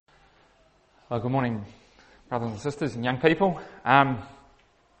Well, good morning, brothers and sisters and young people.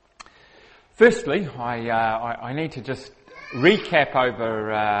 Firstly, I need to just recap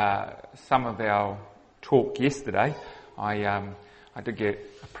over some of our talk yesterday. I did get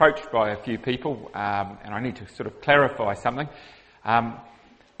approached by a few people, and I need to sort of clarify something. I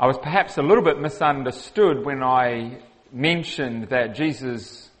was perhaps a little bit misunderstood when I mentioned that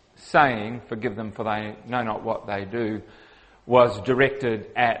Jesus saying, "Forgive them, for they know not what they do," was directed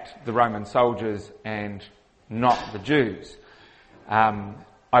at the Roman soldiers and not the Jews.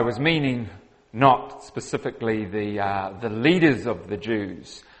 I was meaning not specifically the leaders of the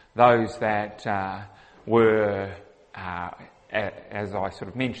Jews, those that were, as I sort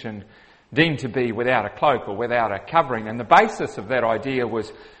of mentioned, deemed to be without a cloak or without a covering. And the basis of that idea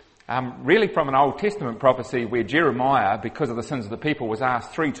was really from an Old Testament prophecy where Jeremiah, because of the sins of the people, was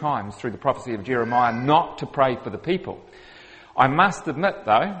asked 3 times through the prophecy of Jeremiah not to pray for the people. I must admit,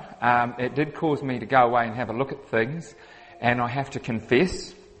 though, it did cause me to go away and have a look at things, and I have to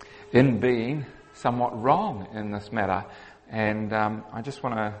confess in being somewhat wrong in this matter. And I just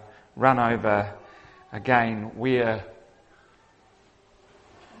want to run over again where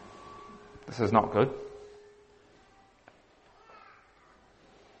this is not good.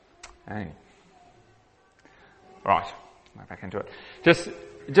 Hey. Right, go back into it.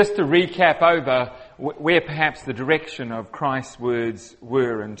 Just to recap over where perhaps the direction of Christ's words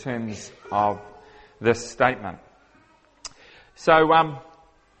were in terms of this statement. So,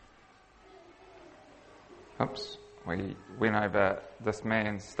 we went over this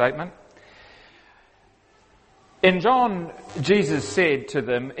man's statement. In John, Jesus said to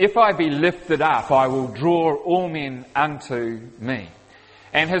them, "If I be lifted up, I will draw all men unto me."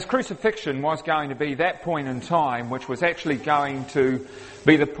 And his crucifixion was going to be that point in time which was actually going to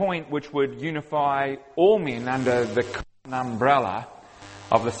be the point which would unify all men under the common umbrella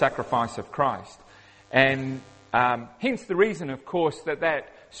of the sacrifice of Christ. And hence the reason, of course, that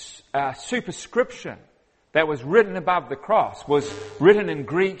superscription that was written above the cross was written in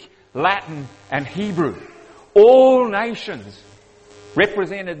Greek, Latin and Hebrew. All nations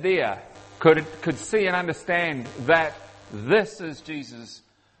represented there could see and understand that this is Jesus,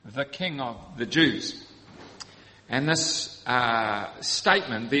 the King of the Jews. And this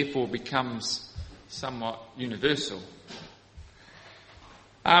statement, therefore, becomes somewhat universal.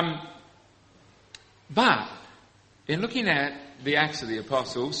 But in looking at the Acts of the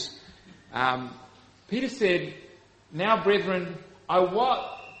Apostles, Peter said, "Now, brethren, I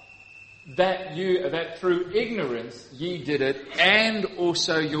wot that through ignorance ye did it, and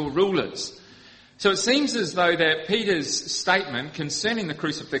also your rulers." So it seems as though that Peter's statement concerning the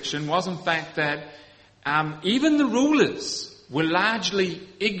crucifixion was in fact that even the rulers were largely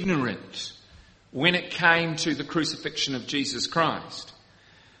ignorant when it came to the crucifixion of Jesus Christ.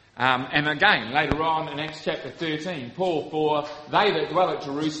 And again, later on in Acts chapter 13, Paul, "For they that dwell at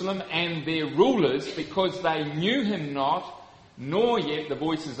Jerusalem and their rulers, because they knew him not, nor yet the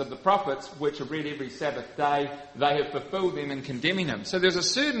voices of the prophets, which are read every Sabbath day, they have fulfilled them in condemning him." So there's a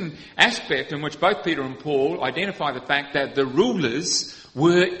certain aspect in which both Peter and Paul identify the fact that the rulers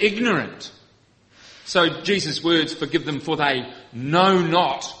were ignorant. So Jesus' words, "Forgive them, for they know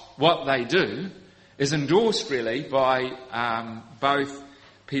not what they do," is endorsed really by both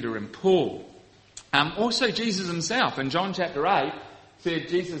Peter and Paul. Also Jesus himself, in John chapter 8,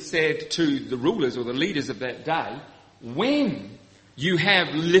 Jesus said to the rulers or the leaders of that day, "When you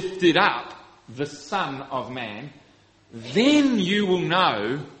have lifted up the Son of Man, then you will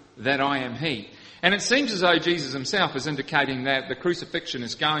know that I am he." And it seems as though Jesus himself is indicating that the crucifixion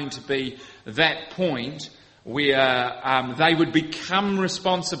is going to be that point where they would become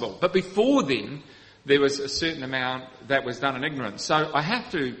responsible. But before then, there was a certain amount that was done in ignorance. So I have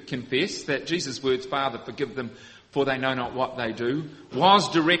to confess that Jesus' words, "Father, forgive them, for they know not what they do," was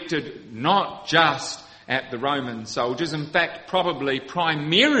directed not just at the Roman soldiers. In fact, probably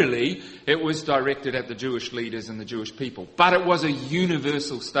primarily it was directed at the Jewish leaders and the Jewish people. But it was a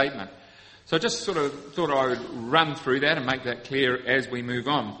universal statement. So I just sort of thought I would run through that and make that clear as we move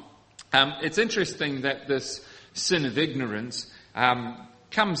on. It's interesting that this sin of ignorance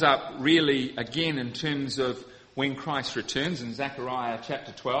comes up really again in terms of when Christ returns in Zechariah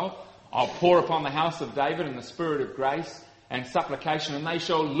chapter 12. "I'll pour upon the house of David in the spirit of grace and supplication, and they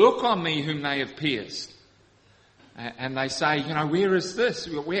shall look on me whom they have pierced." And they say, "Where is this?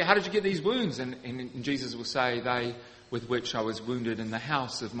 How did you get these wounds?" And Jesus will say, "They with which I was wounded in the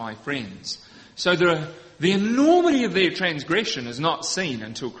house of my friends." So the enormity of their transgression is not seen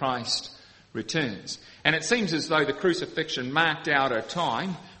until Christ returns. And it seems as though the crucifixion marked out a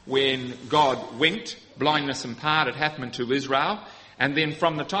time when God winked, blindness in part had happened to Israel, And then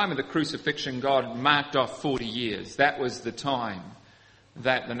from the time of the crucifixion, God marked off 40 years. That was the time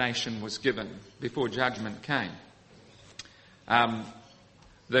that the nation was given before judgment came.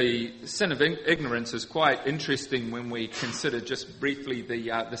 The sin of ignorance is quite interesting when we consider just briefly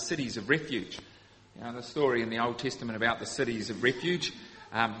the cities of refuge. The story in the Old Testament about the cities of refuge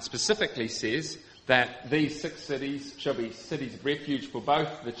specifically says that these 6 cities shall be cities of refuge for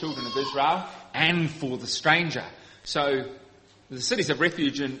both the children of Israel and for the stranger. So the cities of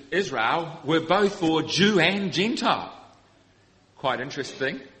refuge in Israel were both for Jew and Gentile. Quite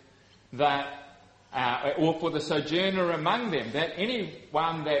interesting that or for the sojourner among them, that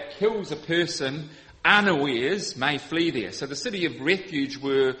anyone that kills a person unawares may flee there. So the city of refuge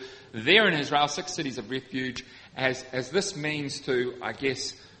were there in Israel, 6 cities of refuge, as this means to, I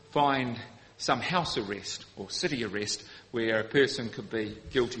guess, find some house arrest or city arrest where a person could be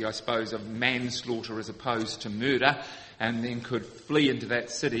guilty, I suppose, of manslaughter as opposed to murder, and then could flee into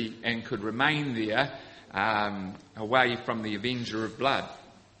that city and could remain there away from the avenger of blood.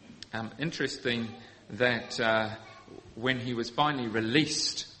 Interesting that when he was finally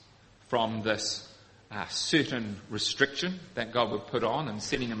released from this certain restriction that God would put on and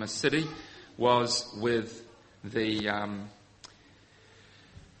setting him a city was with the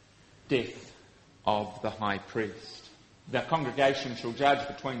death of the high priest. The congregation shall judge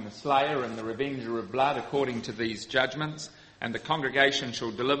between the slayer and the revenger of blood according to these judgments, and the congregation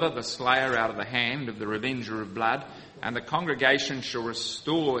shall deliver the slayer out of the hand of the revenger of blood, and the congregation shall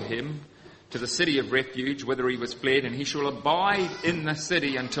restore him to the city of refuge, whither he was fled, and he shall abide in the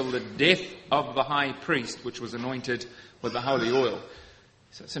city until the death of the high priest, which was anointed with the holy oil.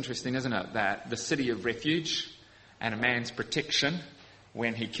 So it's interesting, isn't it, that the city of refuge and a man's protection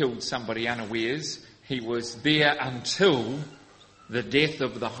when he killed somebody unawares, he was there until the death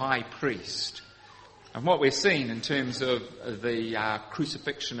of the high priest. And what we're seeing in terms of the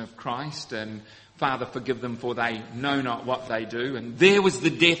crucifixion of Christ and Father, forgive them, for they know not what they do. And there was the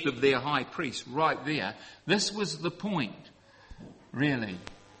death of their high priest right there. This was the point, really,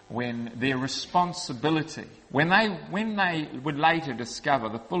 when their responsibility, when they would later discover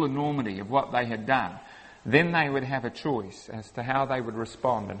the full enormity of what they had done, then they would have a choice as to how they would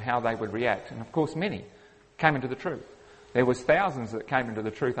respond and how they would react. And of course, many came into the truth. There was thousands that came into the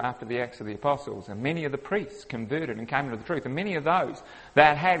truth after the Acts of the Apostles, and many of the priests converted and came into the truth. And many of those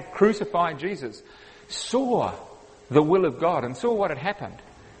that had crucified Jesus saw the will of God and saw what had happened.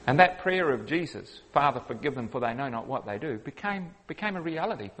 And that prayer of Jesus, Father, forgive them, for they know not what they do, became a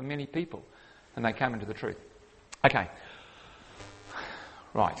reality for many people. And they came into the truth. Okay.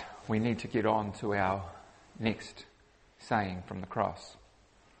 Right. We need to get on to our next saying from the cross.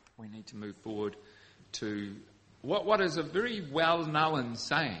 We need to move forward to what is a very well-known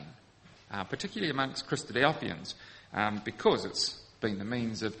saying, particularly amongst Christadelphians, because it's been the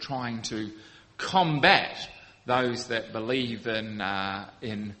means of trying to combat those that believe in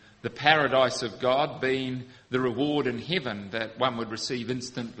the paradise of God being the reward in heaven that one would receive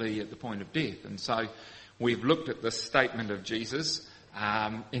instantly at the point of death. And so we've looked at this statement of Jesus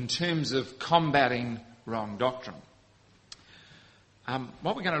in terms of combating wrong doctrine.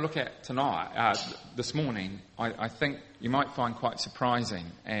 What we're going to look at tonight, this morning, I think you might find quite surprising,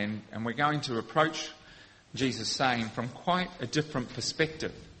 and we're going to approach Jesus' saying from quite a different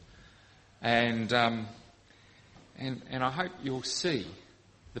perspective, and I hope you'll see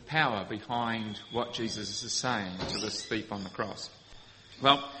the power behind what Jesus is saying to this thief on the cross.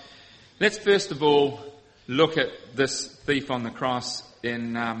 Well, let's first of all look at this thief on the cross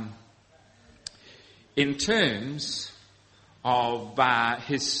in terms of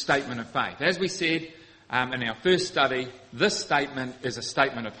his statement of faith. As we said in our first study, this statement is a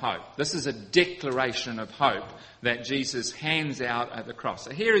statement of hope. This is a declaration of hope that Jesus hands out at the cross.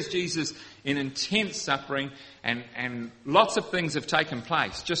 So here is Jesus in intense suffering, and lots of things have taken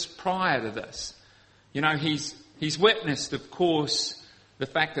place just prior to this. You know, he's witnessed, of course, the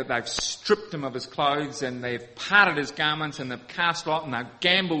fact that they've stripped him of his clothes and they've parted his garments and they've cast lot and they've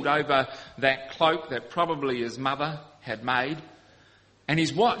gambled over that cloak that probably his mother had made. And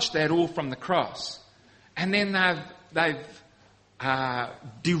he's watched that all from the cross. And then they've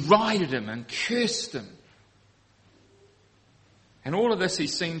derided him and cursed him. And all of this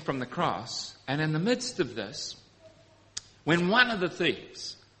he's seen from the cross. And in the midst of this, when one of the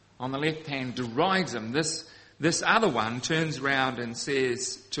thieves on the left hand derides him, this other one turns around and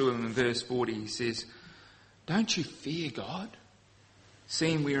says to him in verse 40, he says, "Don't you fear God,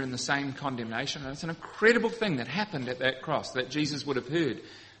 seeing we're in the same condemnation?" And it's an incredible thing that happened at that cross that Jesus would have heard,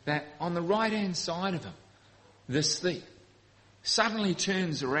 that on the right hand side of him, this thief suddenly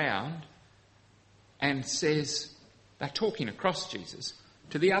turns around and says, They're talking across Jesus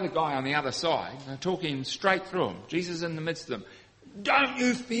to the other guy on the other side. They're talking straight through him. Jesus in the midst of them. Don't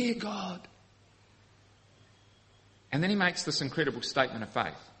you fear God? And then he makes this incredible statement of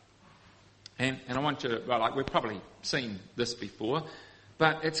faith. And I want you to, well, we've probably seen this before,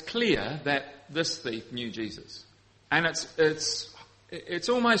 but it's clear that this thief knew Jesus. And it's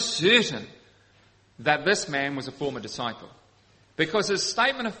almost certain that this man was a former disciple. Because his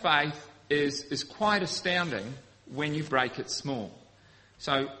statement of faith is quite astounding when you break it small.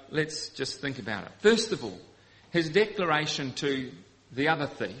 So let's just think about it. First of all, his declaration to the other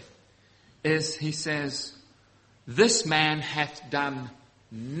thief is, he says, this man hath done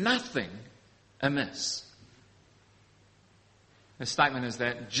nothing amiss. The statement is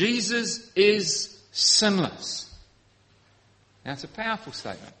that Jesus is sinless. Now, it's a powerful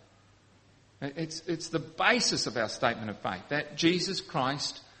statement. It's the basis of our statement of faith, that Jesus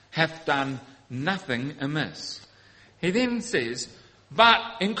Christ hath done nothing amiss. He then says, but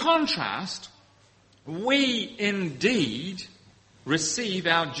in contrast, we indeed receive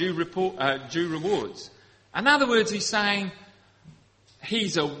our due rewards. In other words, he's saying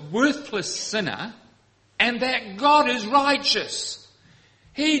he's a worthless sinner and that God is righteous.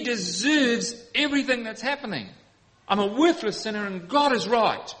 He deserves everything that's happening. I'm a worthless sinner and God is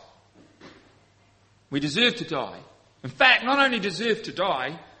right. We deserve to die. In fact, not only deserve to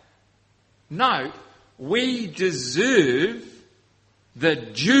die, no, we deserve the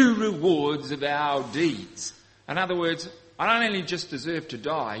due rewards of our deeds. In other words, I don't only just deserve to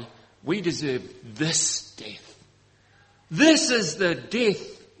die, we deserve this death. This is the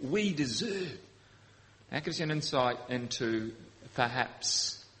death we deserve. That gives you an insight into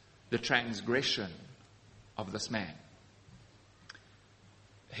perhaps the transgression of this man.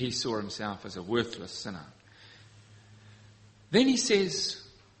 He saw himself as a worthless sinner. Then he says,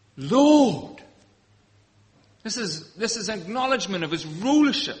 Lord. This is acknowledgement of his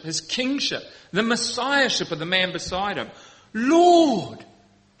rulership, his kingship, the messiahship of the man beside him. Lord,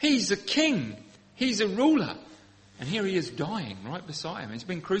 he's a king, he's a ruler. And here he is dying right beside him. He's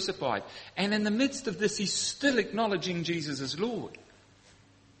been crucified. And in the midst of this, he's still acknowledging Jesus as Lord.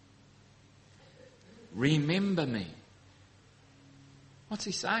 Remember me. What's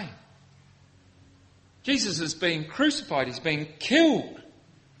he saying? Jesus is being crucified. He's being killed.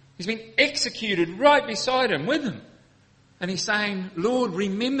 He's been executed right beside him, with him. And he's saying, Lord,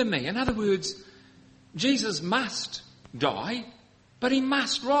 remember me. In other words, Jesus must die, but he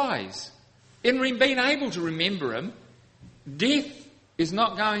must rise. In being able to remember him, death is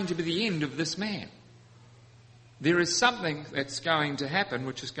not going to be the end of this man. There is something that's going to happen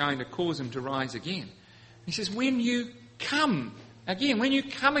which is going to cause him to rise again. He says, when you come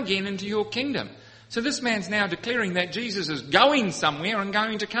again into your kingdom. So this man's now declaring that Jesus is going somewhere and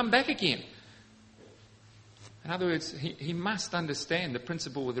going to come back again. In other words, he must understand the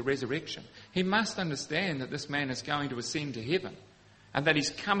principle of the resurrection. He must understand that this man is going to ascend to heaven and that he's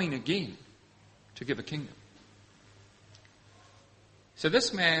coming again to give a kingdom. So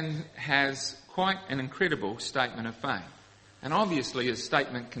this man has quite an incredible statement of faith. And obviously his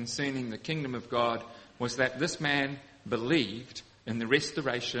statement concerning the kingdom of God was that this man believed in the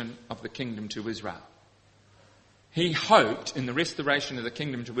restoration of the kingdom to Israel. He hoped in the restoration of the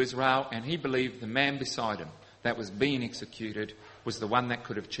kingdom to Israel, and he believed the man beside him that was being executed was the one that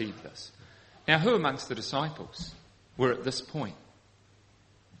could achieve this. Now, who amongst the disciples were at this point?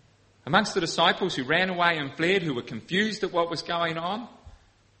 Amongst the disciples who ran away and fled, who were confused at what was going on?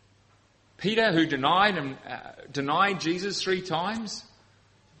 Peter, who denied Jesus 3 times?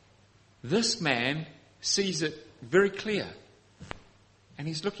 This man sees it very clear. And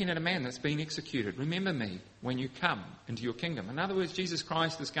he's looking at a man that's been executed. Remember me when you come into your kingdom. In other words, Jesus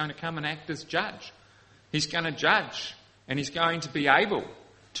Christ is going to come and act as judge. He's going to judge, and he's going to be able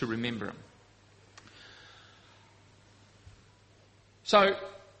to remember him. So,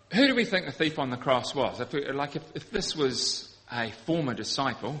 who do we think the thief on the cross was? If this was a former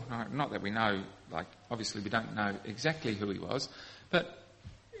disciple, not that we know, obviously we don't know exactly who he was, but,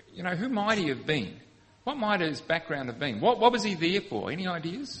 who might he have been? What might his background have been? What was he there for? Any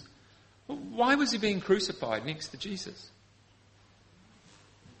ideas? Why was he being crucified next to Jesus?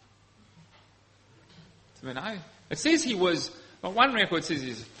 It says he was, one record says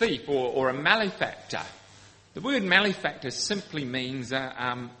he's a thief or a malefactor. The word malefactor simply means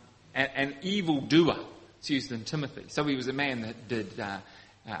an evil doer. It's used in Timothy. So he was a man that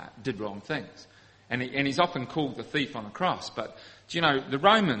did wrong things. And he's often called the thief on the cross. But, the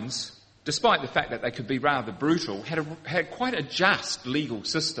Romans, despite the fact that they could be rather brutal, had quite a just legal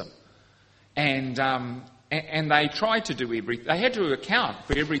system. And And they tried to do everything. They had to account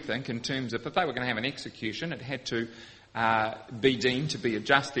for everything in terms of if they were going to have an execution, it had to be deemed to be a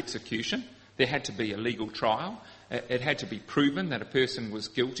just execution. There had to be a legal trial. It had to be proven that a person was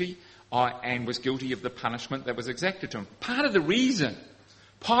guilty and was guilty of the punishment that was exacted to him. Part of the reason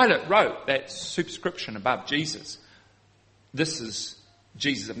Pilate wrote that superscription above Jesus, "This is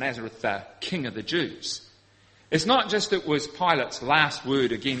Jesus of Nazareth, the King of the Jews," it's not just it was Pilate's last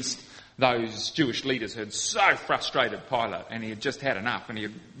word against those Jewish leaders who had so frustrated Pilate, and he had just had enough, and he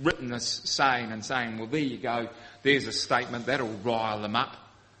had written this saying, well, there you go, there's a statement, that'll rile them up.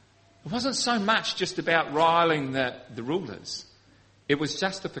 It wasn't so much just about riling the rulers. It was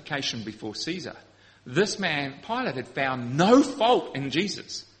justification before Caesar. This man, Pilate, had found no fault in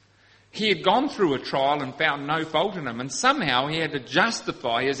Jesus. He had gone through a trial and found no fault in him, and somehow he had to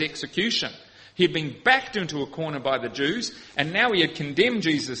justify his execution. He had been backed into a corner by the Jews, and now he had condemned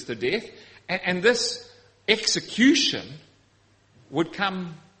Jesus to death, and this execution would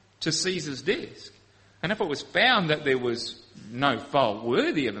come to Caesar's desk. And if it was found that there was no fault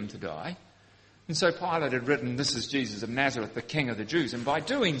worthy of him to die, and so Pilate had written, "This is Jesus of Nazareth, the King of the Jews," and by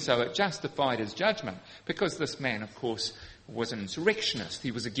doing so it justified his judgment, because this man, of course, was an insurrectionist.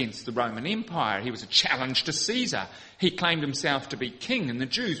 He was against the Roman Empire. He was a challenge to Caesar. He claimed himself to be king, and the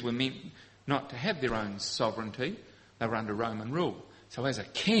Jews were meant not to have their own sovereignty. They were under Roman rule. So as a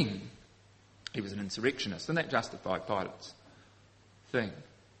king, he was an insurrectionist, and that justified Pilate's thing.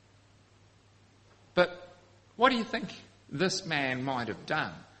 But what do you think this man might have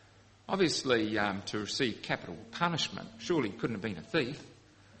done? Obviously, to receive capital punishment, surely he couldn't have been a thief.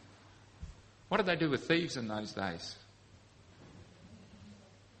 What did they do with thieves in those days?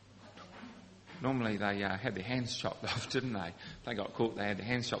 Normally they had their hands chopped off, didn't they? If they got caught, they had their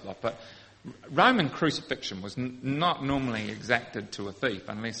hands chopped off. But Roman crucifixion was not normally exacted to a thief,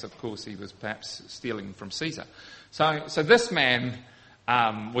 unless, of course, he was perhaps stealing from Caesar. So this man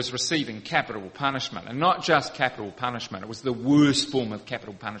was receiving capital punishment, and not just capital punishment. It was the worst form of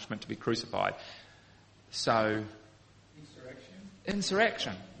capital punishment to be crucified. So,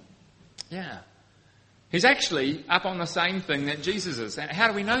 Insurrection. Yeah. He's actually up on the same thing that Jesus is. How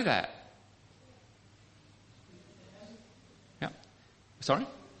do we know that? Yeah. Sorry?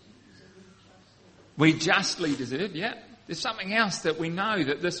 We justly deserve, yeah. There's something else that we know,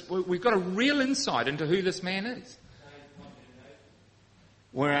 that we've got a real insight into who this man is.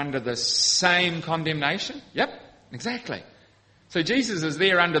 We're under the same condemnation. Yep, exactly. So Jesus is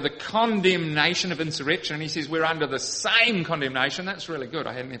there under the condemnation of insurrection, and he says we're under the same condemnation. That's really good.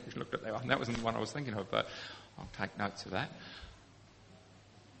 I hadn't even looked at that one. That wasn't the one I was thinking of, but I'll take notes of that.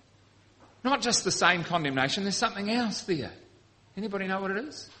 Not just the same condemnation, there's something else there. Anybody know what it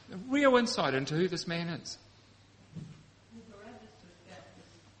is? A real insight into who this man is.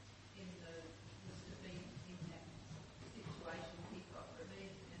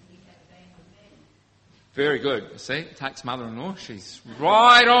 Very good. See, it takes mother-in-law. She's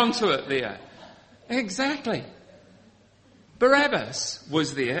right onto it there. Exactly. Barabbas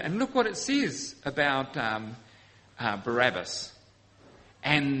was there, and look what it says about Barabbas.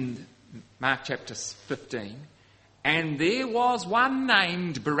 And Mark chapter 15. And there was one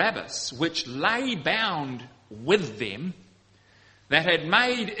named Barabbas, which lay bound with them, that had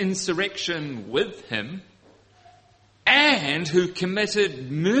made insurrection with him, and who committed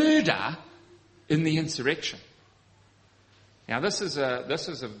murder in the insurrection. Now this is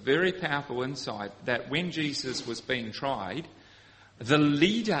a very powerful insight, that when Jesus was being tried, the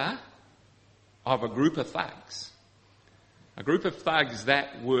leader of a group of thugs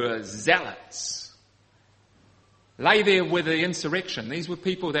that were zealots, lay there with the insurrection. These were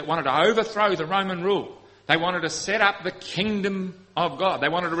people that wanted to overthrow the Roman rule. They wanted to set up the kingdom of God. They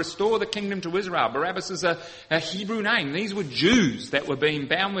wanted to restore the kingdom to Israel. Barabbas is a Hebrew name. These were Jews that were being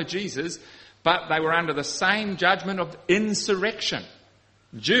bound with Jesus, but they were under the same judgment of insurrection.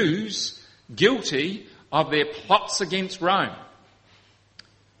 Jews guilty of their plots against Rome.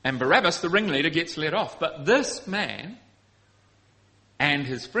 And Barabbas, the ringleader, gets let off. But this man and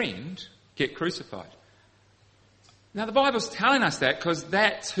his friend get crucified. Now the Bible's telling us that because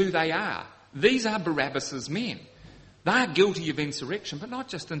that's who they are. These are Barabbas's men. They are guilty of insurrection, but not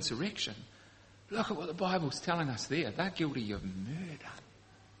just insurrection. Look at what the Bible's telling us there. They're guilty of murder.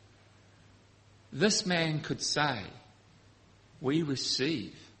 This man could say, we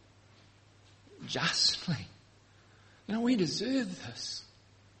receive justly. We deserve this.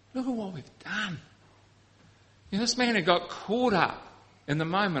 Look at what we've done. This man had got caught up in the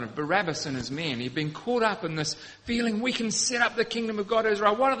moment of Barabbas and his men. He'd been caught up in this feeling, we can set up the kingdom of God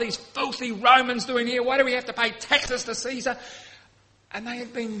Israel. What are these filthy Romans doing here? Why do we have to pay taxes to Caesar? And they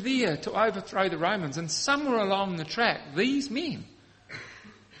had been there to overthrow the Romans. And somewhere along the track, these men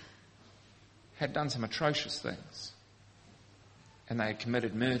had done some atrocious things. And they had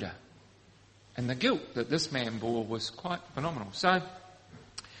committed murder. And the guilt that this man bore was quite phenomenal. So,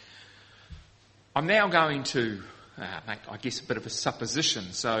 I'm now going to make, I guess, a bit of a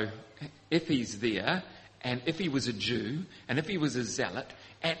supposition. So, if he's there, and if he was a Jew, and if he was a zealot,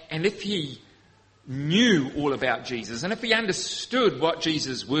 and if he knew all about Jesus, and if he understood what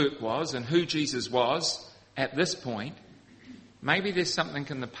Jesus' work was and who Jesus was at this point, maybe there's something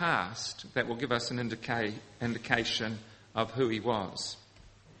in the past that will give us an indication of who he was.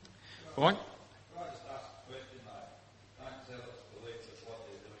 All right?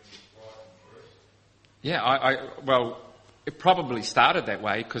 Yeah, well, it probably started that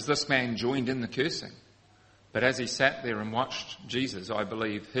way because this man joined in the cursing. But as he sat there and watched Jesus, I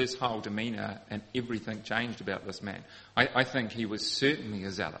believe his whole demeanour and everything changed about this man. I think he was certainly a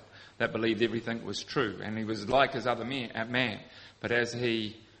zealot that believed everything was true, and he was like his other man. But as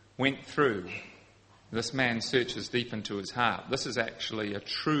he went through, this man searches deep into his heart. This is actually a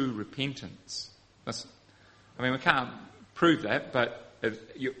true repentance. We can't prove that, but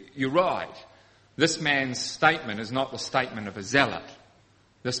you're right. This man's statement is not the statement of a zealot.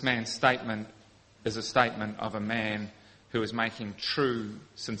 This man's statement is a statement of a man who is making true,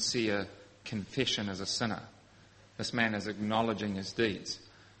 sincere confession as a sinner. This man is acknowledging his deeds.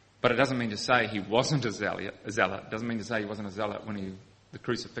 But it doesn't mean to say he wasn't a zealot. It doesn't mean to say he wasn't a zealot when the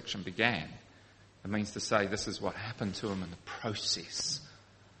crucifixion began. It means to say this is what happened to him in the process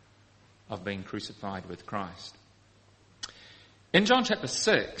of being crucified with Christ. In John chapter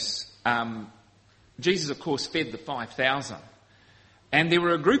 6, Jesus, of course, fed the 5,000. And there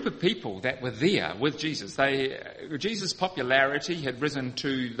were a group of people that were there with Jesus. Jesus' popularity had risen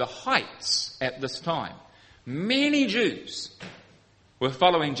to the heights at this time. Many Jews were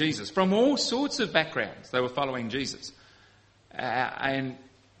following Jesus from all sorts of backgrounds. They were following Jesus. And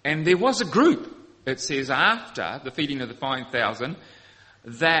there was a group, it says, after the feeding of the 5,000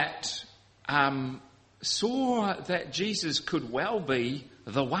 that saw that Jesus could well be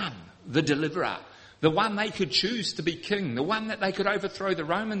the one, the deliverer, the one they could choose to be king, the one that they could overthrow the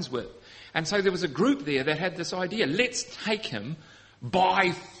Romans with. And so there was a group there that had this idea, let's take him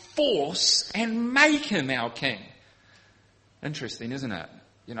by force and make him our king. Interesting, isn't it?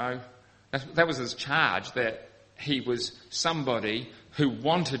 You know, that was his charge, that he was somebody who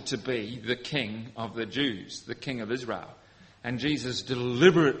wanted to be the king of the Jews, the king of Israel. And Jesus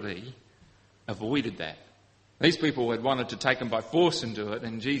deliberately avoided that. These people had wanted to take him by force and do it,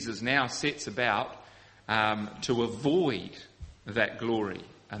 and Jesus now sets about to avoid that glory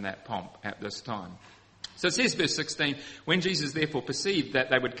and that pomp at this time. So it says, verse 16, when Jesus therefore perceived that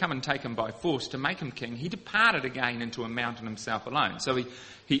they would come and take him by force to make him king, he departed again into a mountain himself alone. So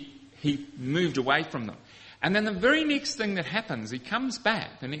he moved away from them. And then the very next thing that happens, he comes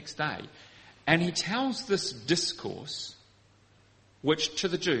back the next day and he tells this discourse, which to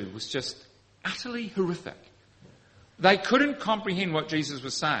the Jew was just utterly horrific. They couldn't comprehend what Jesus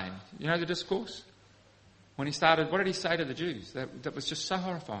was saying. You know the discourse? When he started, what did he say to the Jews? That was just so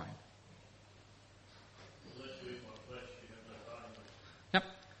horrifying. Yep.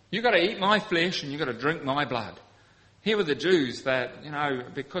 You've got to eat my flesh and you've got to drink my blood. Here were the Jews that, you know,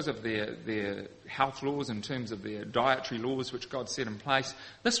 because of their health laws in terms of their dietary laws which God set in place,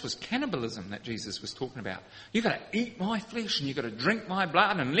 this was cannibalism that Jesus was talking about. You've got to eat my flesh and you've got to drink my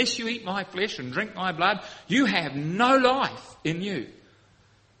blood. Unless you eat my flesh and drink my blood, you have no life in you.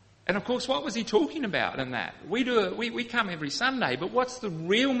 And of course, what was he talking about in that? We come every Sunday, but what's the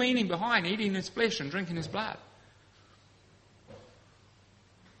real meaning behind eating his flesh and drinking his blood?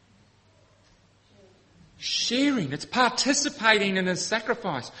 Sharing. It's participating in his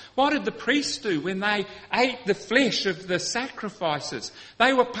sacrifice. What did the priests do when they ate the flesh of the sacrifices?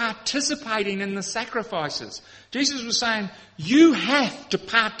 They were participating in the sacrifices. Jesus was saying, you have to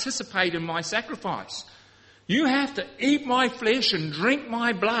participate in my sacrifice. You have to eat my flesh and drink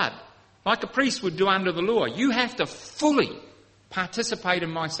my blood, like a priest would do under the law. You have to fully participate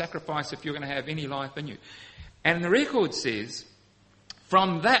in my sacrifice if you're going to have any life in you. And the record says,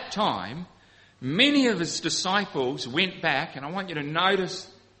 from that time, many of his disciples went back, and I want you to notice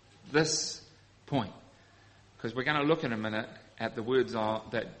this point, because we're going to look in a minute at the words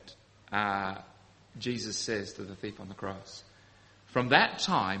that Jesus says to the thief on the cross. From that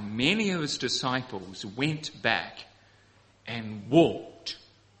time, many of his disciples went back and walked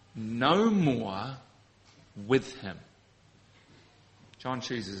no more with him. John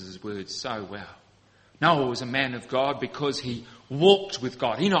chooses his words so well. Noah was a man of God because he walked with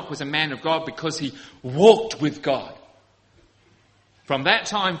God. Enoch was a man of God because he walked with God. From that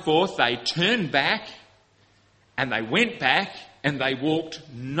time forth, they turned back, and they went back, and they walked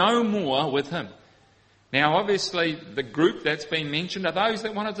no more with him. Now, obviously, the group that's been mentioned are those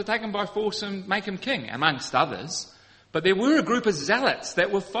that wanted to take him by force and make him king, amongst others. But there were a group of zealots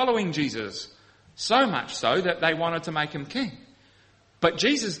that were following Jesus, so much so that they wanted to make him king. But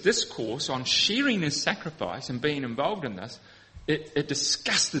Jesus' discourse on sharing his sacrifice and being involved in this, it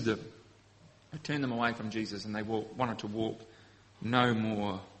disgusted them. It turned them away from Jesus, and they wanted to walk no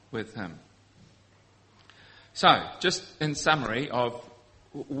more with him. So, just in summary of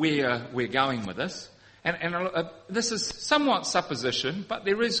where we're going with this, and this is somewhat supposition, but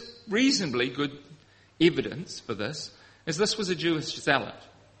there is reasonably good evidence for this, is this was a Jewish zealot,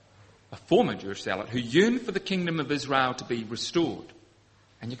 a former Jewish zealot, who yearned for the kingdom of Israel to be restored.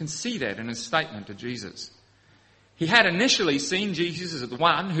 And you can see that in his statement to Jesus. He had initially seen Jesus as the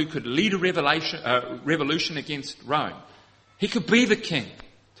one who could lead a revolution against Rome. He could be the king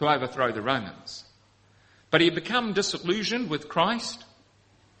to overthrow the Romans. But he had become disillusioned with Christ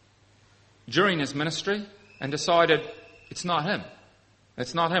during his ministry and decided it's not him.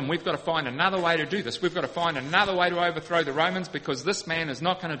 It's not him. We've got to find another way to do this. We've got to find another way to overthrow the Romans, because this man is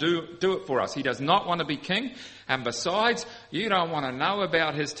not going to do it for us. He does not want to be king. And besides, you don't want to know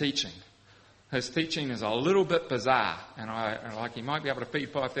about his teaching. His teaching is a little bit bizarre. And he might be able to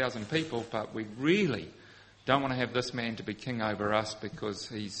feed 5,000 people, but we really don't want to have this man to be king over us because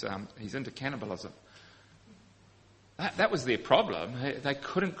he's into cannibalism. That was their problem. They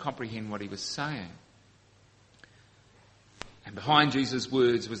couldn't comprehend what he was saying. And behind Jesus'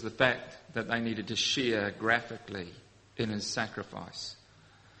 words was the fact that they needed to share graphically in his sacrifice.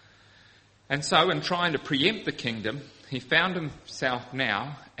 And so, in trying to preempt the kingdom, he found himself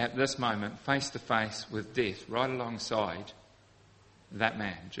now, at this moment, face to face with death, right alongside that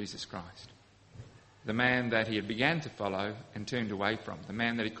man, Jesus Christ. The man that he had began to follow and turned away from. The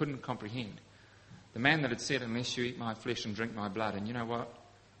man that he couldn't comprehend. The man that had said, unless you eat my flesh and drink my blood. And you know what?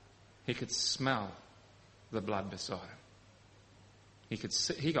 He could smell the blood beside him.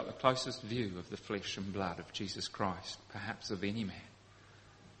 He got the closest view of the flesh and blood of Jesus Christ, perhaps of any man.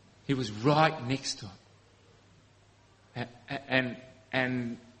 He was right next to him.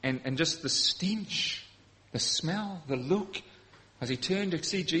 And just the stench, the smell, the look, as he turned to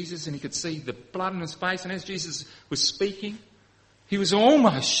see Jesus and he could see the blood in his face, and as Jesus was speaking, he was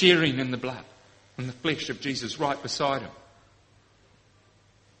almost sharing in the blood and the flesh of Jesus right beside him.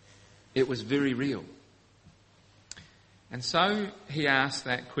 It was very real. And so he asked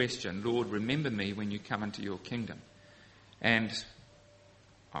that question, Lord, remember me when you come into your kingdom. And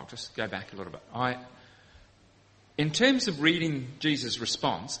I'll just go back a little bit. In terms of reading Jesus'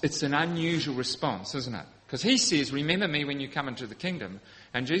 response, it's an unusual response, isn't it? Because he says, remember me when you come into the kingdom.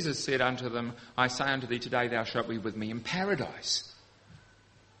 And Jesus said unto them, I say unto thee today, thou shalt be with me in paradise.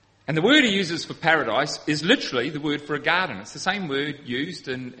 And the word he uses for paradise is literally the word for a garden. It's the same word used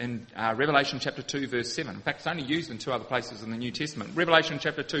in Revelation chapter 2 verse 7. In fact, it's only used in two other places in the New Testament. Revelation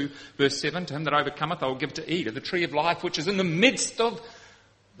chapter 2 verse 7, to him that overcometh I will give to eat of the tree of life, which is in the midst of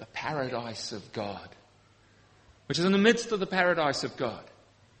the paradise of God. Which is in the midst of the paradise of God.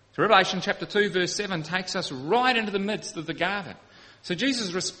 So Revelation chapter 2 verse 7 takes us right into the midst of the garden. So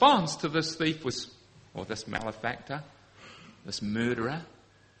Jesus' response to this thief this malefactor, this murderer,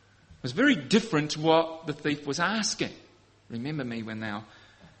 was very different to what the thief was asking. Remember me when thou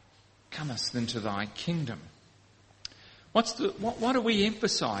comest into thy kingdom. What do we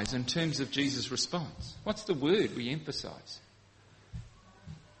emphasise in terms of Jesus' response? What's the word we emphasise?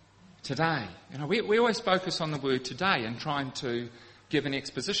 Today. We always focus on the word today and trying to give an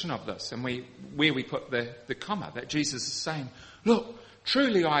exposition of this, and where we put the comma that Jesus is saying, look,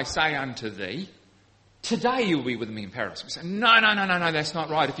 truly I say unto thee, today you'll be with me in paradise. We say, no, that's not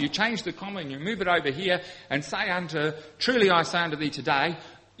right. If you change the comma and you move it over here and say truly I say unto thee today,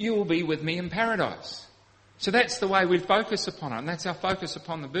 you will be with me in paradise. So that's the way we focus upon it, and that's our focus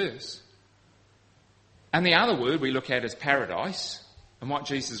upon the verse. And the other word we look at is paradise, and what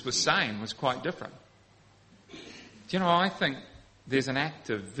Jesus was saying was quite different. Do you know, I think there's an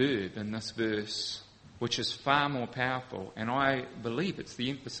active verb in this verse which is far more powerful, and I believe it's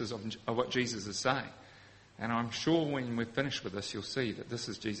the emphasis of what Jesus is saying. And I'm sure when we're finished with this, you'll see that this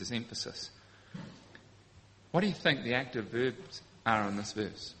is Jesus' emphasis. What do you think the active verbs are in this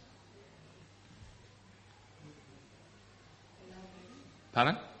verse?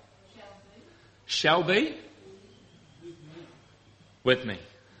 Pardon? Shall be. With me.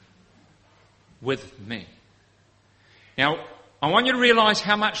 With me. Now, I want you to realise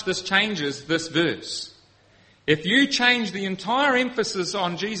how much this changes this verse. If you change the entire emphasis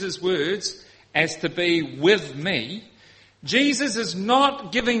on Jesus' words as to be with me, Jesus is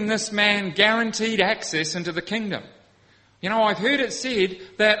not giving this man guaranteed access into the kingdom. You know, I've heard it said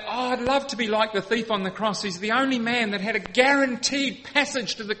that, I'd love to be like the thief on the cross. He's the only man that had a guaranteed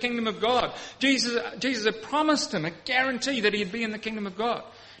passage to the kingdom of God. Jesus had promised him a guarantee that he'd be in the kingdom of God.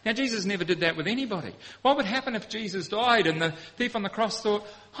 Now, Jesus never did that with anybody. What would happen if Jesus died and the thief on the cross thought,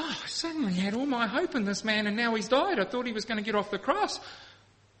 I suddenly had all my hope in this man and now he's died. I thought he was going to get off the cross.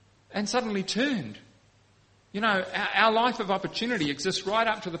 And suddenly turned. You know, our life of opportunity exists right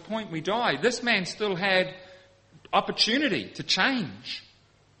up to the point we die. This man still had opportunity to change.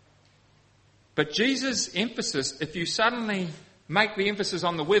 But Jesus' emphasis, if you suddenly make the emphasis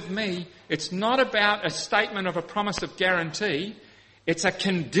on the with me, it's not about a statement of a promise of guarantee. It's a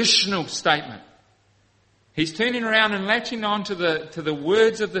conditional statement. He's turning around and latching on to the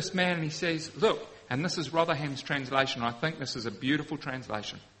words of this man, and he says, look, and this is Rotherham's translation. I think this is a beautiful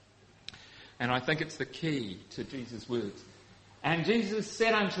translation. And I think it's the key to Jesus' words. And Jesus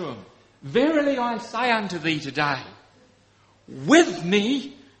said unto him, verily I say unto thee today, with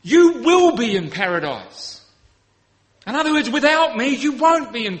me you will be in paradise. In other words, without me you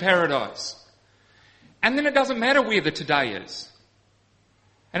won't be in paradise. And then it doesn't matter where the today is.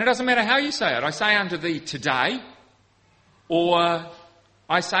 And it doesn't matter how you say it. I say unto thee today, or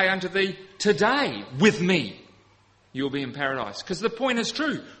I say unto thee today, with me you'll be in paradise. Because the point is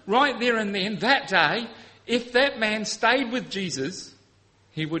true. Right there and then, that day, if that man stayed with Jesus,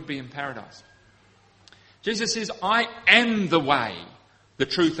 he would be in paradise. Jesus says, I am the way, the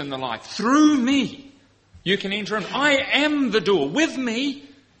truth and the life. Through me you can enter in. I am the door. With me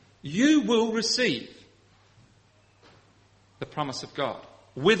you will receive the promise of God.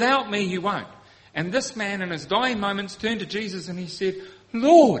 Without me you won't. And this man in his dying moments turned to Jesus and he said,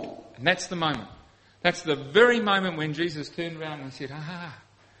 Lord. And that's the moment. That's the very moment when Jesus turned around and said,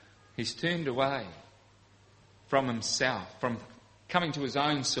 he's turned away from himself, from coming to his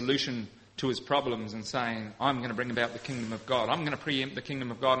own solution to his problems and saying, I'm going to bring about the kingdom of God. I'm going to preempt the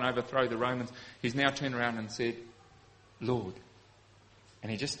kingdom of God and overthrow the Romans. He's now turned around and said, Lord.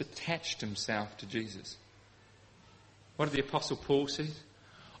 And he just attached himself to Jesus. What did the Apostle Paul say?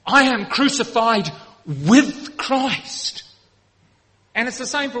 I am crucified with Christ. And it's the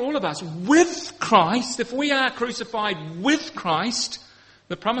same for all of us. With Christ, if we are crucified with Christ,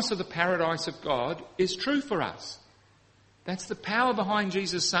 the promise of the paradise of God is true for us. That's the power behind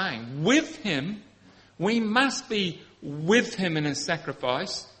Jesus saying, with him, we must be with him in his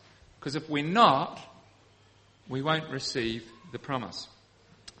sacrifice, because if we're not, we won't receive the promise.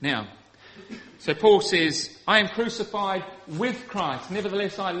 Now, so Paul says, I am crucified with Christ.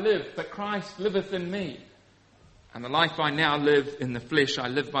 Nevertheless I live, but Christ liveth in me. And the life I now live in the flesh, I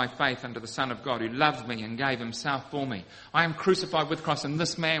live by faith unto the Son of God who loved me and gave himself for me. I am crucified with Christ, and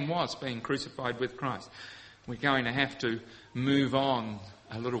this man was being crucified with Christ. We're going to have to move on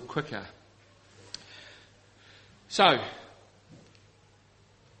a little quicker. So,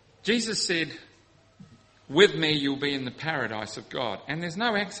 Jesus said, with me you'll be in the paradise of God. And there's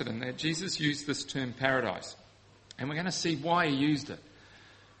no accident that Jesus used this term paradise. And we're going to see why he used it.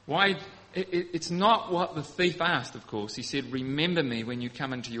 Why? It's not what the thief asked, of course. He said, remember me when you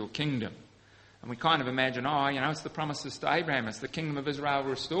come into your kingdom. And we kind of imagine, it's the promises to Abraham. It's the kingdom of Israel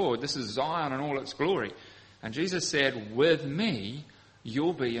restored. This is Zion in all its glory. And Jesus said, with me,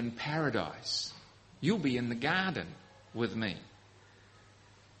 you'll be in paradise. You'll be in the garden with me.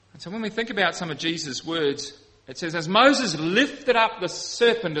 And so when we think about some of Jesus' words, it says, as Moses lifted up the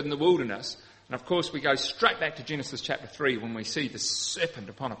serpent in the wilderness, and of course we go straight back to Genesis chapter 3 when we see the serpent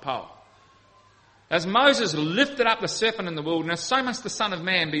upon a pole. As Moses lifted up the serpent in the wilderness, so must the Son of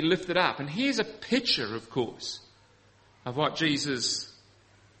Man be lifted up. And here's a picture, of course, of what Jesus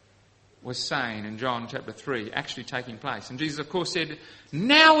was saying in John chapter 3, actually taking place. And Jesus, of course, said,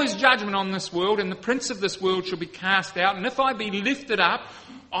 now is judgment on this world, and the prince of this world shall be cast out. And if I be lifted up,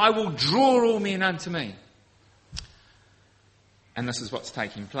 I will draw all men unto me. And this is what's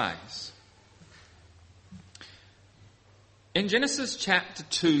taking place. In Genesis chapter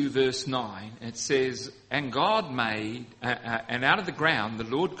 2, verse 9, it says, and God made, and out of the ground the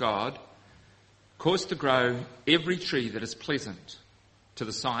Lord God caused to grow every tree that is pleasant to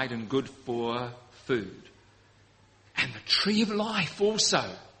the sight and good for food. And the tree of life also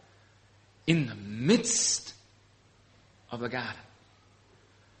in the midst of the garden.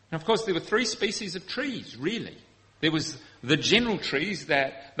 And of course there were 3 species of trees, really. There was the general trees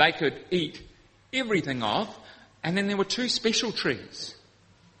that they could eat everything of, and then there were 2 special trees.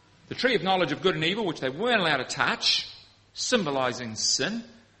 The tree of knowledge of good and evil, which they weren't allowed to touch, symbolising sin,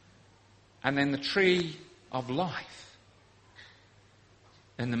 and then the tree of life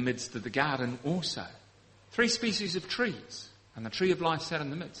in the midst of the garden also. 3 species of trees, and the tree of life sat in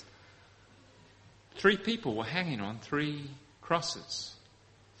the midst. 3 people were hanging on 3 crosses,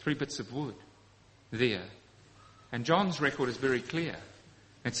 3 bits of wood there. And John's record is very clear.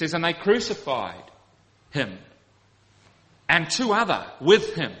 It says, and they crucified him and 2 other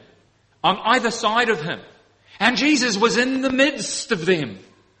with him on either side of him. And Jesus was in the midst of them.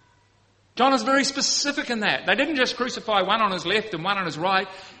 John is very specific in that. They didn't just crucify one on his left and one on his right.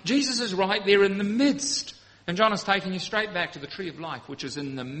 Jesus is right there in the midst. And John is taking you straight back to the tree of life, which is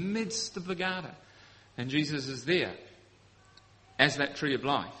in the midst of the garden. And Jesus is there as that tree of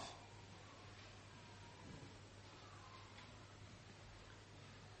life.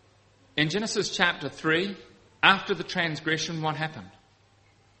 In Genesis chapter 3, after the transgression, what happened?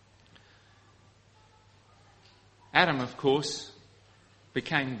 Adam, of course,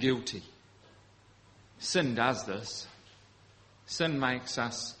 became guilty. Sin does this. Sin makes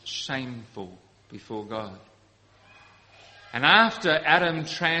us shameful before God. And after Adam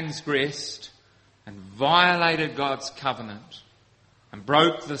transgressed and violated God's covenant and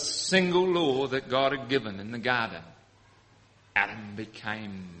broke the single law that God had given in the garden, Adam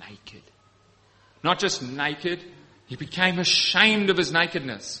became naked. Not just naked, he became ashamed of his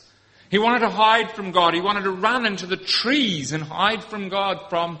nakedness. He wanted to hide from God. He wanted to run into the trees and hide from God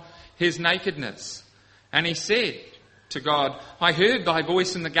from his nakedness. And he said to God, I heard thy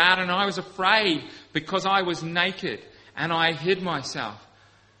voice in the garden, and I was afraid because I was naked and I hid myself.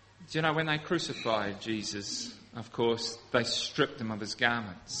 Do you know, when they crucified Jesus, of course, they stripped him of his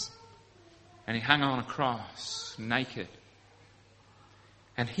garments. And he hung on a cross, naked.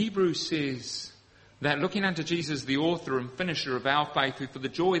 And Hebrews says that looking unto Jesus, the author and finisher of our faith, who for the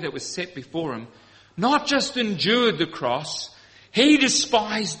joy that was set before him, not just endured the cross, he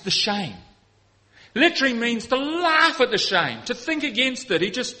despised the shame. Literally means to laugh at the shame, to think against it.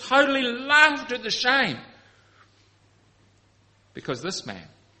 He just totally laughed at the shame. Because this man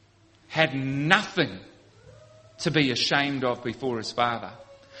had nothing to be ashamed of before his Father.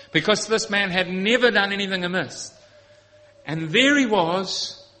 Because this man had never done anything amiss. And there he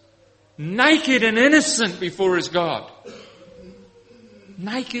was, naked and innocent before his God.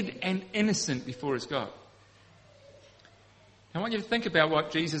 Naked and innocent before his God. I want you to think about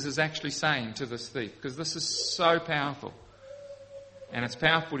what Jesus is actually saying to this thief, because this is so powerful. And it's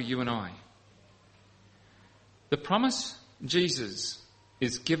powerful to you and I. The promise Jesus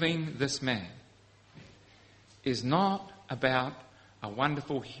is giving this man is not about a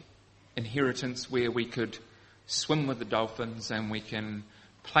wonderful inheritance where we could swim with the dolphins and we can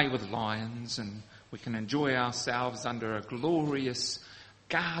play with lions and we can enjoy ourselves under a glorious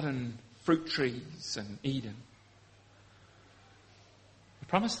garden, fruit trees and Eden. The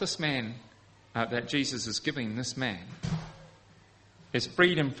promise this man, that Jesus is giving this man, is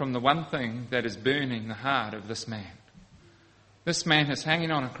freedom from the one thing that is burning the heart of this man. This man is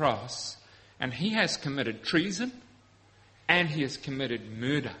hanging on a cross and he has committed treason and he has committed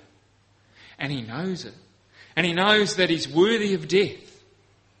murder. And he knows it. And he knows that he's worthy of death.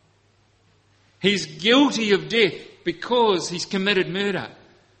 He's guilty of death because he's committed murder.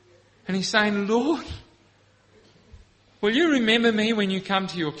 And he's saying, Lord, will you remember me when you come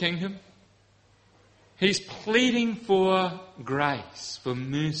to your kingdom? He's pleading for grace, for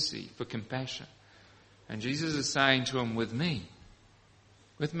mercy, for compassion. And Jesus is saying to him, with me,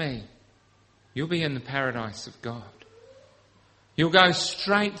 you'll be in the paradise of God. You'll go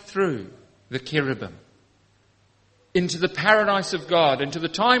straight through the cherubim into the paradise of God, into the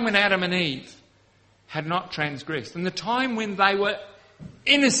time when Adam and Eve had not transgressed, and the time when they were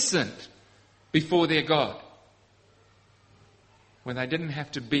innocent before their God, when they didn't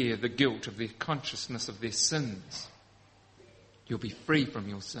have to bear the guilt of their consciousness of their sins. You'll be free from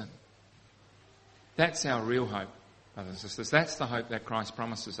your sin. That's our real hope, brothers and sisters. That's the hope that Christ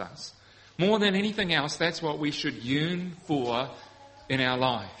promises us. More than anything else, that's what we should yearn for in our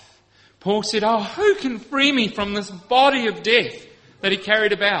life. Paul said, who can free me from this body of death that he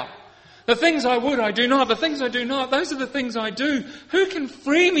carried about? The things I would, I do not. The things I do not, those are the things I do. Who can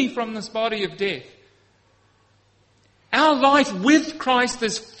free me from this body of death? Our life with Christ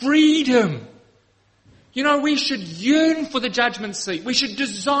is freedom. You know, we should yearn for the judgment seat. We should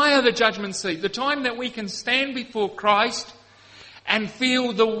desire the judgment seat. The time that we can stand before Christ and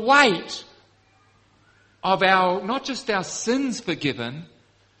feel the weight of not just our sins forgiven,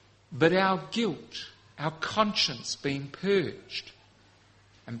 but our guilt, our conscience being purged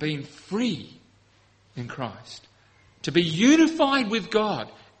and being free in Christ. To be unified with God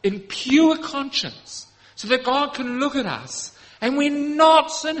in pure conscience so that God can look at us and we're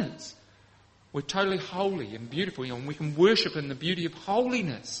not sinners. We're totally holy and beautiful and we can worship in the beauty of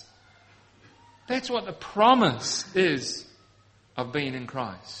holiness. That's what the promise is of being in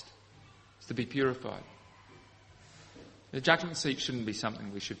Christ. It's to be purified. The judgment seat shouldn't be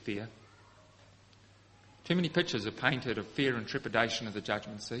something we should fear. Too many pictures are painted of fear and trepidation of the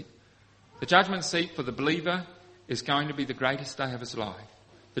judgment seat. The judgment seat for the believer is going to be the greatest day of his life.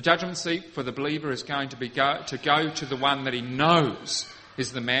 The judgment seat for the believer is going to be go to the one that he knows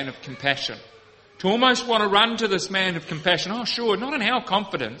is the man of compassion. To almost want to run to this man of compassion. Oh, sure, not in our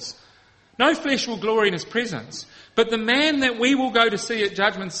confidence. No flesh will glory in his presence. But the man that we will go to see at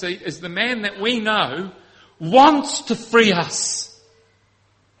judgment seat is the man that we know wants to free us.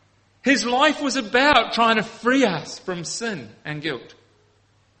 His life was about trying to free us from sin and guilt.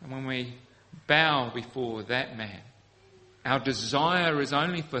 And when we bow before that man, our desire is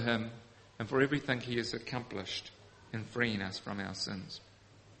only for him and for everything he has accomplished in freeing us from our sins.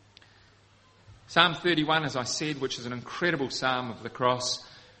 Psalm 31, as I said, which is an incredible psalm of the cross,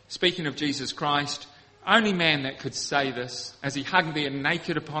 speaking of Jesus Christ, only man that could say this as he hung there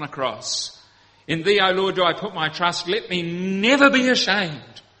naked upon a cross. In thee, O Lord, do I put my trust. Let me never be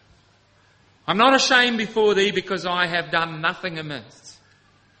ashamed. I'm not ashamed before thee because I have done nothing amiss.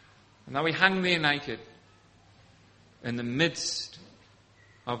 And though he hung there naked, in the midst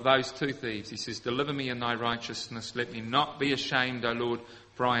of those two thieves, he says, deliver me in thy righteousness. Let me not be ashamed, O Lord,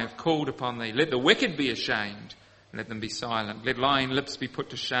 for I have called upon thee. Let the wicked be ashamed, and let them be silent. Let lying lips be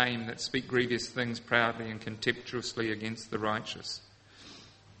put to shame that speak grievous things proudly and contemptuously against the righteous.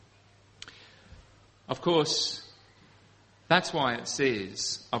 Of course, that's why it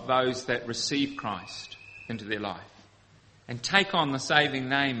says of those that receive Christ into their life and take on the saving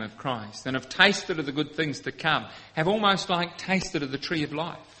name of Christ and have tasted of the good things to come, have almost like tasted of the tree of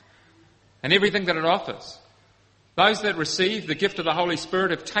life and everything that it offers. Those that receive the gift of the Holy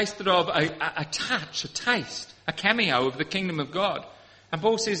Spirit have tasted of a touch, a taste, a cameo of the kingdom of God. And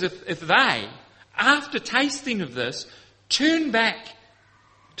Paul says if they, after tasting of this, turn back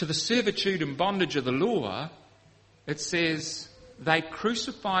to the servitude and bondage of the law, it says they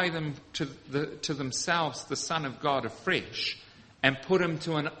crucify them to themselves, the Son of God afresh, and put him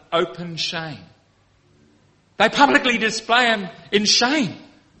to an open shame. They publicly display him in shame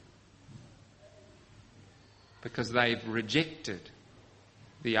because they've rejected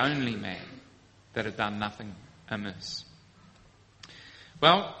the only man that had done nothing amiss.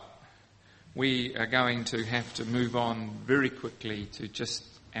 Well, we are going to have to move on very quickly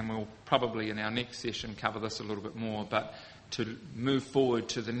and we'll probably in our next session cover this a little bit more, but to move forward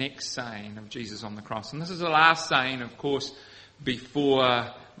to the next saying of Jesus on the cross. And this is the last saying, of course, before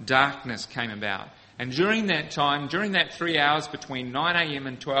darkness came about. And during that time, during that 3 hours between 9 a.m.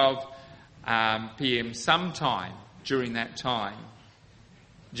 and 12 p.m., sometime during that time,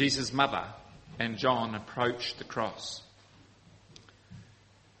 Jesus' mother and John approached the cross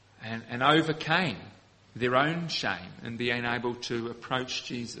and overcame their own shame in being able to approach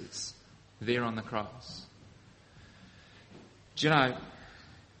Jesus there on the cross. Do you know,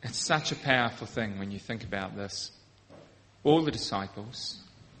 it's such a powerful thing when you think about this. All the disciples,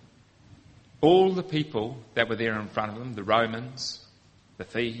 all the people that were there in front of them, the Romans, the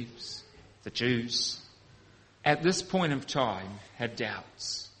thieves, the Jews, at this point of time had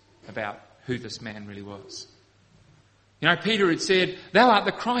doubts about who this man really was. You know, Peter had said, thou art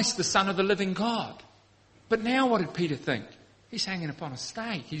the Christ, the Son of the living God. But now what did Peter think? He's hanging upon a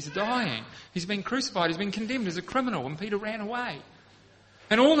stake. He's dying. He's been crucified. He's been condemned as a criminal. And Peter ran away.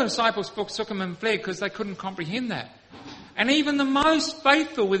 And all the disciples forsook him and fled because they couldn't comprehend that. And even the most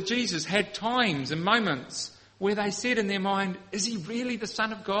faithful with Jesus had times and moments where they said in their mind, is he really the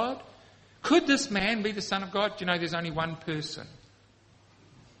Son of God? Could this man be the Son of God? Do you know there's only one person?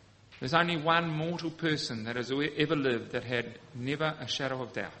 There's only one mortal person that has ever lived that had never a shadow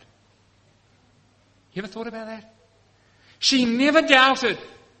of doubt. You ever thought about that? She never doubted.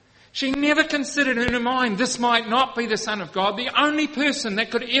 She never considered in her mind this might not be the Son of God. The only person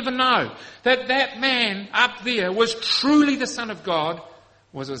that could ever know that that man up there was truly the Son of God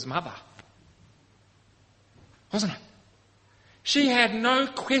was his mother. Wasn't it? She had no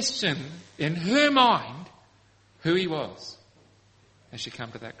question in her mind who he was as she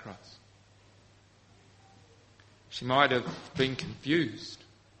came to that cross. She might have been confused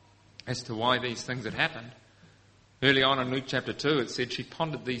as to why these things had happened. Early on in Luke chapter 2, it said she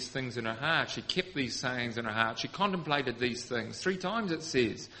pondered these things in her heart. She kept these sayings in her heart. She contemplated these things. 3 times it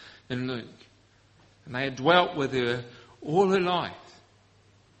says in Luke. And they had dwelt with her all her life.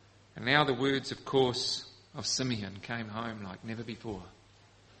 And now the words, of course, of Simeon came home like never before.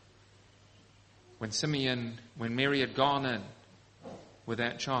 When Mary had gone in with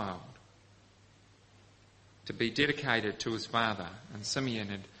that child to be dedicated to his father, and Simeon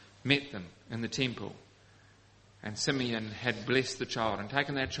had met them in the temple. And Simeon had blessed the child and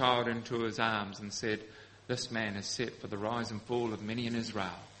taken that child into his arms and said, "This man is set for the rise and fall of many in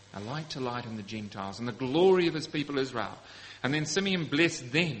Israel, a light to lighten the Gentiles and the glory of his people Israel." And then Simeon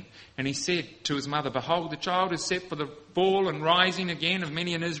blessed them, and he said to his mother, "Behold, the child is set for the fall and rising again of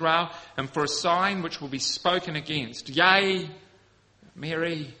many in Israel, and for a sign which will be spoken against. Yea,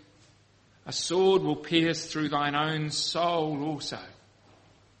 Mary, a sword will pierce through thine own soul also."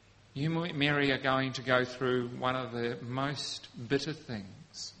 You, Mary, are going to go through one of the most bitter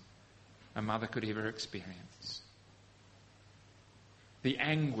things a mother could ever experience. The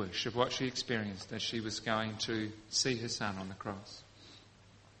anguish of what she experienced as she was going to see her son on the cross.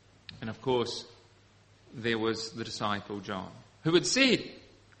 And of course, there was the disciple John, who had said,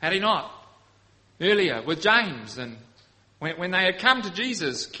 had he not, earlier with James, and when they had come to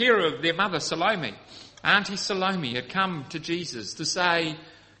Jesus, care of their mother Salome, Auntie Salome had come to Jesus to say,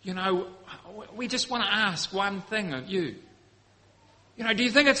 "You know, we just want to ask one thing of you. You know, do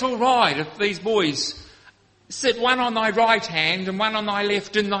you think it's all right if these boys sit one on thy right hand and one on thy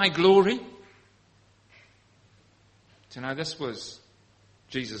left in thy glory?" You know, this was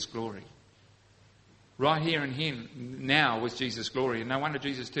Jesus' glory. Right here and here now was Jesus' glory. And no wonder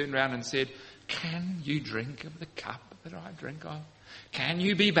Jesus turned around and said, "Can you drink of the cup that I drink of? Can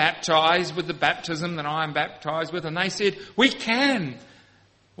you be baptized with the baptism that I am baptized with?" And they said, "We can.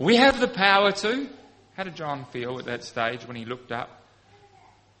 We have the power to." How did John feel at that stage when he looked up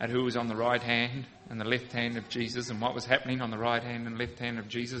at who was on the right hand and the left hand of Jesus and what was happening on the right hand and left hand of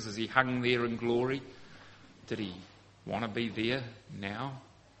Jesus as he hung there in glory? Did he want to be there now?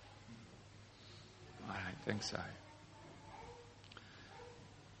 I don't think so.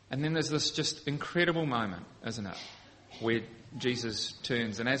 And then there's this just incredible moment, isn't it, where Jesus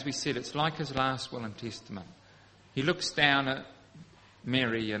turns, and as we said, it's like his last will and testament. He looks down at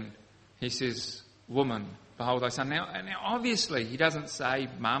Mary and he says, "Woman, behold thy son." Now obviously he doesn't say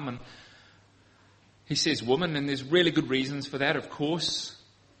mum, and he says woman, and there's really good reasons for that, of course.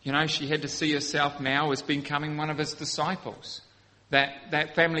 You know, she had to see herself now as becoming one of his disciples.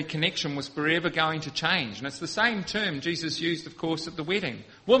 That family connection was forever going to change. And it's the same term Jesus used, of course, at the wedding.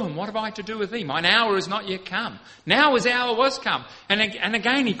 "Woman, what have I to do with thee? Mine hour is not yet come. Now his hour was come." And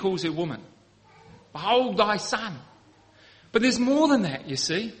again he calls her woman. "Behold thy son." But there's more than that, you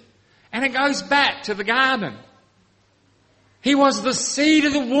see. And it goes back to the garden. He was the seed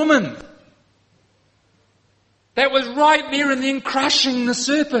of the woman that was right there and then crushing the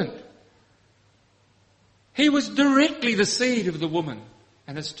serpent. He was directly the seed of the woman.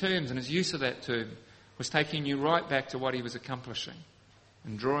 And his terms and his use of that term was taking you right back to what he was accomplishing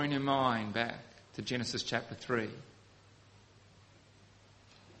and drawing your mind back to Genesis chapter 3.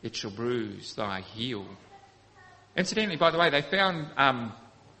 "It shall bruise thy heel." Incidentally, by the way, they found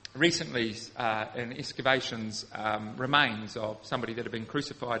recently in excavations remains of somebody that had been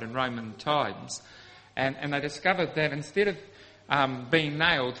crucified in Roman times. And they discovered that instead of being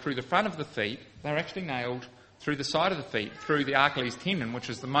nailed through the front of the feet, they were actually nailed through the side of the feet, through the Achilles tendon, which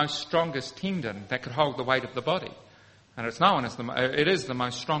is the most strongest tendon that could hold the weight of the body. And it's known as it is the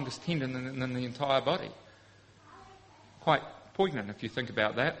most strongest tendon in the entire body. Quite poignant if you think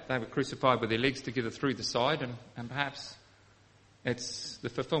about that. They were crucified with their legs together through the side, and perhaps it's the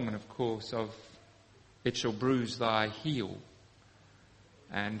fulfillment, of course, of "it shall bruise thy heel."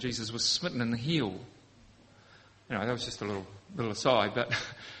 And Jesus was smitten in the heel. You know, that was just a little aside, but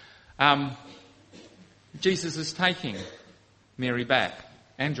Jesus is taking Mary back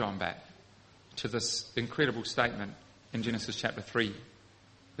and John back to this incredible statement in Genesis chapter 3,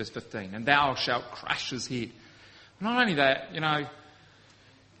 verse 15. "And thou shalt crush his head." Not only that, you know,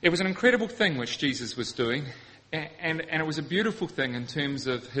 it was an incredible thing which Jesus was doing, and it was a beautiful thing in terms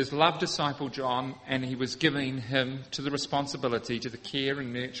of his loved disciple John, and he was giving him to the responsibility, to the care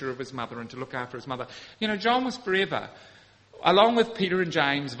and nurture of his mother and to look after his mother. You know, John was forever, along with Peter and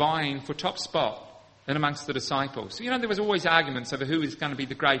James, vying for top spot in amongst the disciples. You know, there was always arguments over who is going to be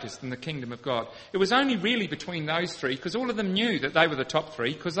the greatest in the kingdom of God. It was only really between those three, because all of them knew that they were the top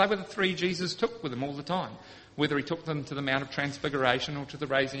three, because they were the three Jesus took with him all the time. Whether he took them to the Mount of Transfiguration or to the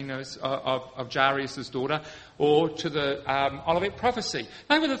raising of Jairus' daughter or to the Olivet prophecy.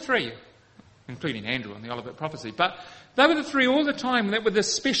 They were the three, including Andrew and the Olivet prophecy. But they were the three all the time that were the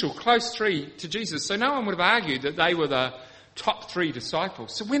special, close three to Jesus. So no one would have argued that they were the top three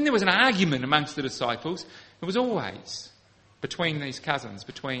disciples. So when there was an argument amongst the disciples, it was always between these cousins,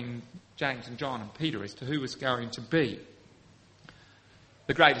 between James and John and Peter, as to who was going to be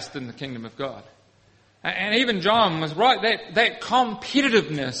the greatest in the kingdom of God. And even John was right, that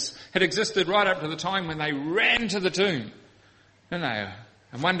competitiveness had existed right up to the time when they ran to the tomb. And they,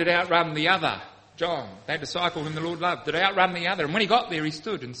 And one did outrun the other. John, that disciple whom the Lord loved, did outrun the other. And when he got there, he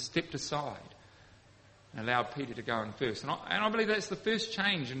stood and stepped aside and allowed Peter to go in first. And I believe that's the first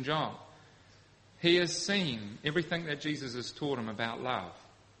change in John. He has seen everything that Jesus has taught him about love.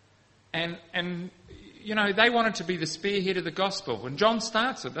 And you know, they wanted to be the spearhead of the gospel. And John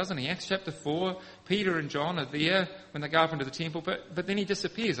starts it, doesn't he? Acts chapter 4, Peter and John are there when they go up into the temple, but then he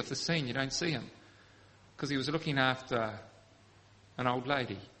disappears off the scene. You don't see him because he was looking after an old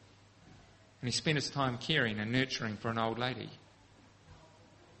lady. And he spent his time caring and nurturing for an old lady.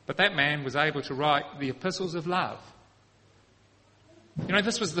 But that man was able to write the epistles of love. You know,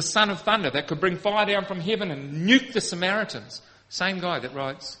 this was the son of thunder that could bring fire down from heaven and nuke the Samaritans. Same guy that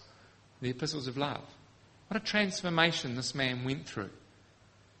writes the epistles of love. What a transformation this man went through.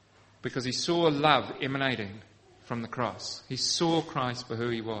 Because he saw love emanating from the cross. He saw Christ for who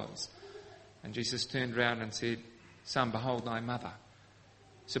he was. And Jesus turned around and said, "Son, behold thy mother."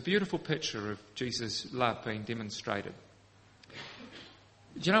 It's a beautiful picture of Jesus' love being demonstrated.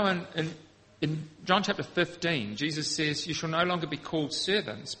 You know, in John chapter 15, Jesus says, "You shall no longer be called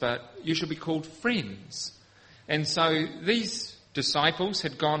servants, but you shall be called friends." And so these disciples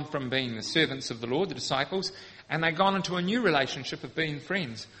had gone from being the servants of the Lord, the disciples, and they'd gone into a new relationship of being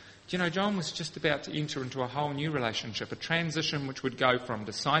friends. Do you know, John was just about to enter into a whole new relationship, a transition which would go from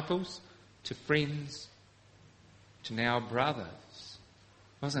disciples to friends to now brothers,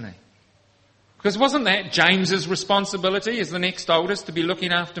 wasn't he? Because wasn't that James's responsibility as the next oldest to be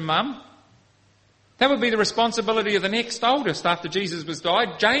looking after mum? That would be the responsibility of the next oldest after Jesus was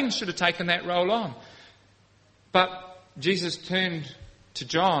died. James should have taken that role on. But Jesus turned to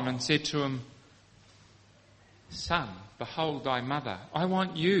John and said to him, "Son, behold thy mother." I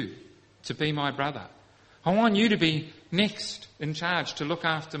want you to be my brother. I want you to be next in charge to look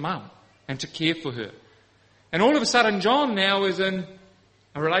after mum and to care for her. And all of a sudden John now is in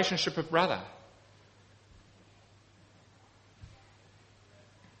a relationship of brother.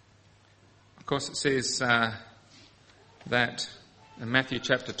 Of course it says that in Matthew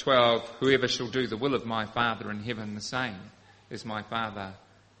chapter 12, "Whoever shall do the will of my Father in heaven, the same is my father,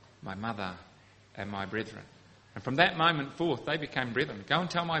 my mother, and my brethren." And from that moment forth, they became brethren. "Go and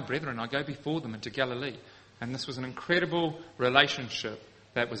tell my brethren, I go before them into Galilee." And this was an incredible relationship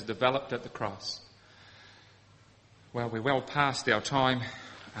that was developed at the cross. Well, we're well past our time,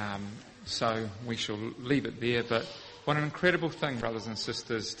 so we shall leave it there. But what an incredible thing, brothers and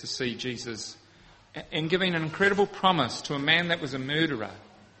sisters, to see Jesus and giving an incredible promise to a man that was a murderer.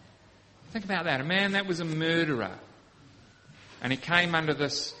 Think about that, a man that was a murderer. And he came under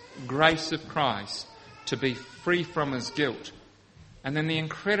this grace of Christ to be free from his guilt. And then the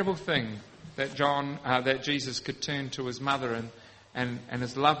incredible thing that that Jesus could turn to his mother and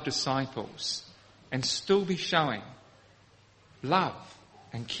his loved disciples and still be showing love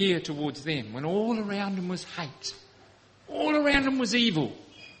and care towards them when all around him was hate. All around him was evil.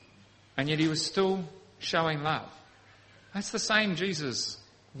 And yet he was still showing love. That's the same Jesus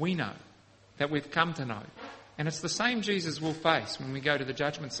we know, that we've come to know. And it's the same Jesus we'll face when we go to the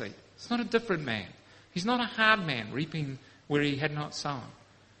judgment seat. It's not a different man. He's not a hard man reaping where he had not sown.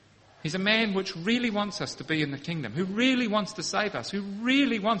 He's a man which really wants us to be in the kingdom, who really wants to save us, who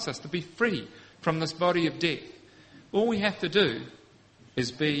really wants us to be free from this body of death. All we have to do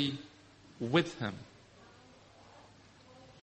is be with him.